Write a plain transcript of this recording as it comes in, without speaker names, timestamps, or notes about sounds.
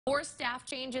More staff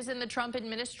changes in the Trump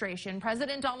administration.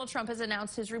 President Donald Trump has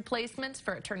announced his replacements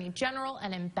for Attorney General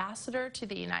and Ambassador to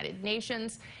the United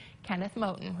Nations. Kenneth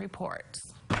Moton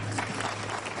reports.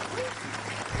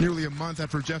 Nearly a month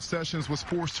after Jeff Sessions was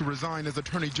forced to resign as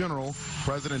Attorney General,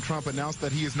 President Trump announced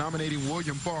that he is nominating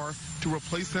William Barr to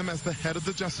replace him as the head of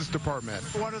the Justice Department.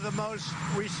 One of the most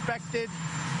respected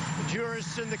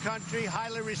jurists in the country,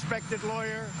 highly respected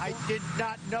lawyer. I did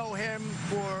not know him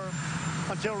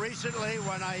until recently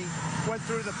when I went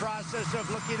through the process of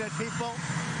looking at people.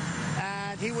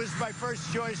 And he was my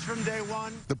first choice from day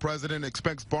one. The president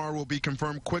expects Barr will be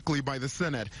confirmed quickly by the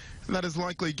Senate. And that is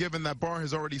likely given that Barr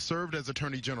has already served as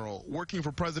Attorney General, working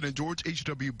for President George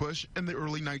H.W. Bush in the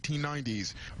early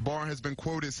 1990s. Barr has been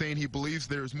quoted saying he believes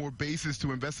there is more basis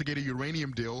to investigate a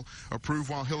uranium deal approved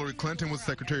while Hillary Clinton was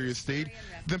Secretary of State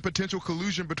than potential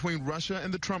collusion between Russia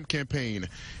and the Trump campaign.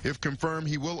 If confirmed,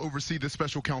 he will oversee the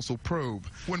special counsel probe.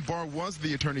 When Barr was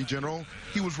the Attorney General,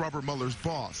 he was Robert Mueller's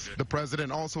boss. The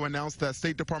president also announced that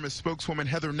State Department spokeswoman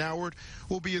Heather Nauert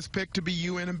will be his pick to be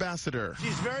UN ambassador.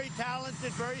 She's very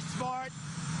talented, very smart,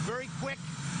 very quick,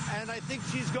 and I think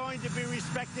she's going to be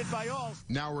respected by all.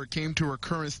 Nauert came to her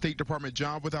current State Department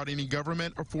job without any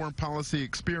government or foreign policy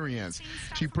experience.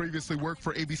 She previously worked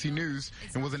for ABC News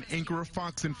and was an anchor of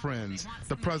Fox and Friends,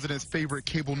 the president's favorite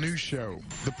cable news show.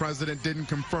 The president didn't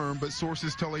confirm, but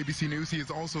sources tell ABC News he is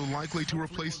also likely to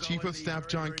replace Chief of Staff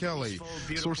John Kelly.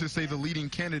 Sources say the leading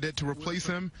candidate to replace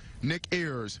him, Nick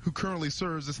Ayers, who currently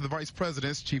serves as the Vice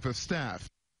President's Chief of Staff.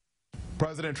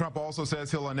 President Trump also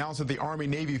says he'll announce at the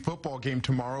Army-Navy football game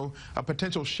tomorrow a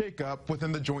potential shakeup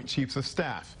within the Joint Chiefs of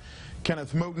Staff.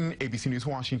 Kenneth Moton, ABC News,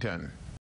 Washington.